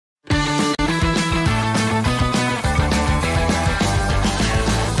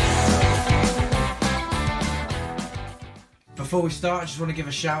Before we start, I just want to give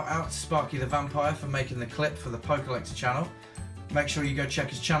a shout out to Sparky the Vampire for making the clip for the Pokellector Channel. Make sure you go check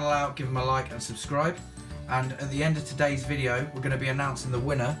his channel out, give him a like and subscribe. And at the end of today's video, we're going to be announcing the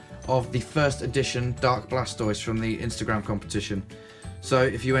winner of the first edition Dark Blastoise from the Instagram competition. So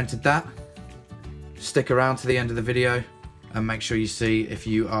if you entered that, stick around to the end of the video and make sure you see if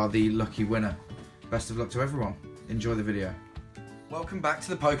you are the lucky winner. Best of luck to everyone. Enjoy the video. Welcome back to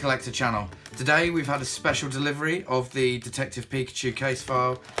the Pokellector Channel. Today we've had a special delivery of the Detective Pikachu case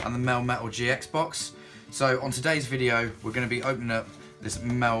file and the Melmetal GX box. So on today's video we're going to be opening up this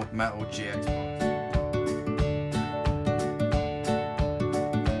Melmetal GX box.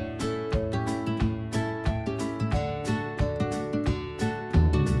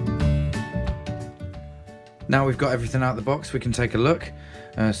 Now we've got everything out of the box, we can take a look.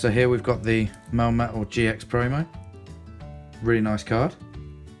 So here we've got the Melmetal GX promo. Really nice card.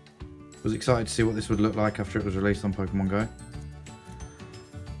 Was excited to see what this would look like after it was released on Pokemon Go.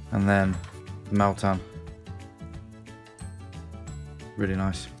 And then the Melmetal. Really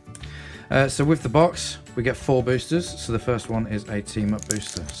nice. So with the box, we get 4 boosters. So the first one is a team up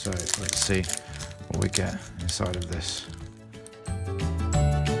booster. So let's see what we get inside of this.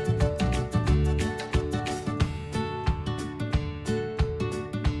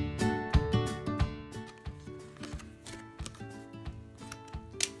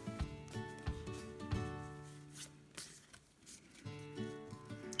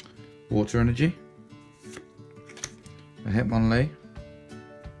 Water Energy, a Hitmonlee,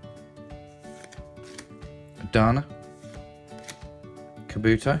 a Dana,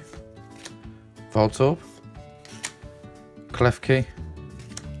 Kabuto, Voltorb, Klefki,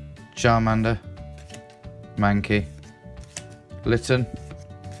 Charmander, Mankey, Litten,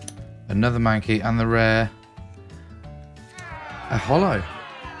 another Mankey, and the rare, a Holo.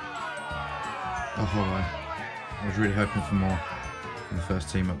 A Holo. I was really hoping for more. The first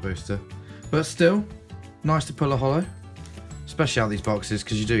team up booster, but still nice to pull a holo, especially out of these boxes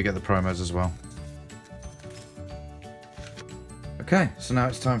because you do get the promos as well. Okay, so now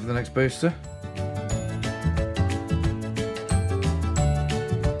it's time for the next booster.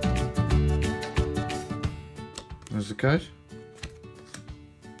 There's the code.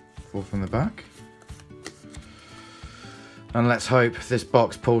 4 from the back, and let's hope this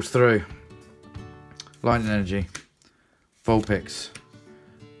box pulls through. Lightning Energy, Vulpix,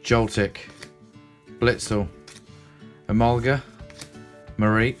 Joltik, Blitzel, Emolga,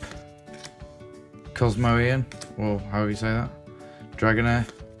 Mareep, Cosmoian, or however you say that, Dragonair,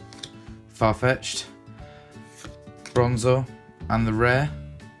 Farfetch'd, Bronzor, and the rare.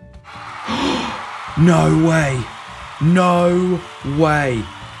 No way! No way!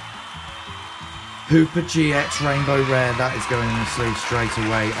 Hooper GX Rainbow Rare, that is going in the sleeve straight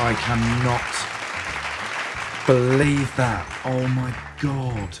away. I cannot believe that. Oh my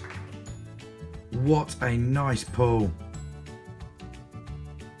god, what a nice pull.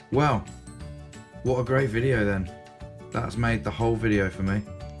 Well, what a great video then. That's made the whole video for me.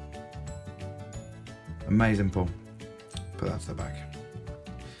 Amazing pull. Put that to the back.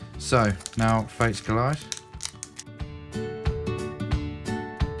 So now Fates Collide.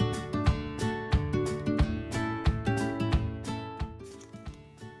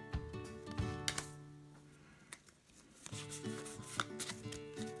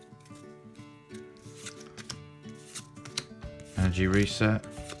 Energy Reset,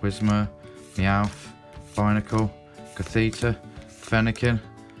 Whismur, Meowth, Binacle, Catheta, Fennekin,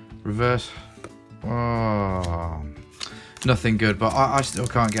 Reverse. Oh, nothing good, but I still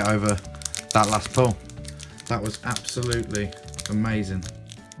can't get over that last pull. That was absolutely amazing.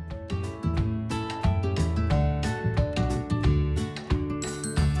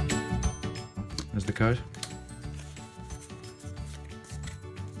 There's the code.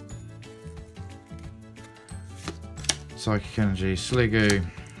 Psychic Energy, Sliggoo,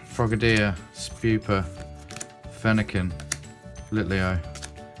 Frogadier, Spupa, Fennekin, Litleo,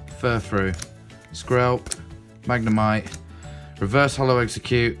 Furfrou, Skrelp, Magnemite, Reverse Holo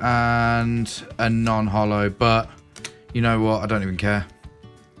Execute, and a non-holo, but you know what, I don't even care.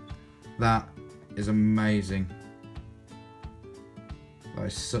 That is amazing. That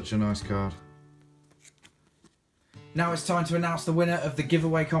is such a nice card. Now it's time to announce the winner of the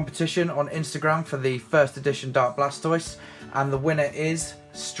giveaway competition on Instagram for the first edition Dark Blastoise, and the winner is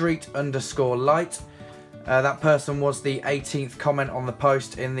Street_Light. That person was the 18th comment on the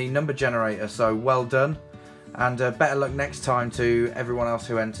post in the number generator, so well done. And better luck next time to everyone else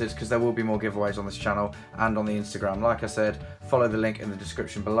who enters, because there will be more giveaways on this channel and on the Instagram. Like I said, follow the link in the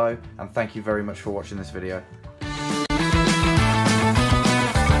description below, and thank you very much for watching this video.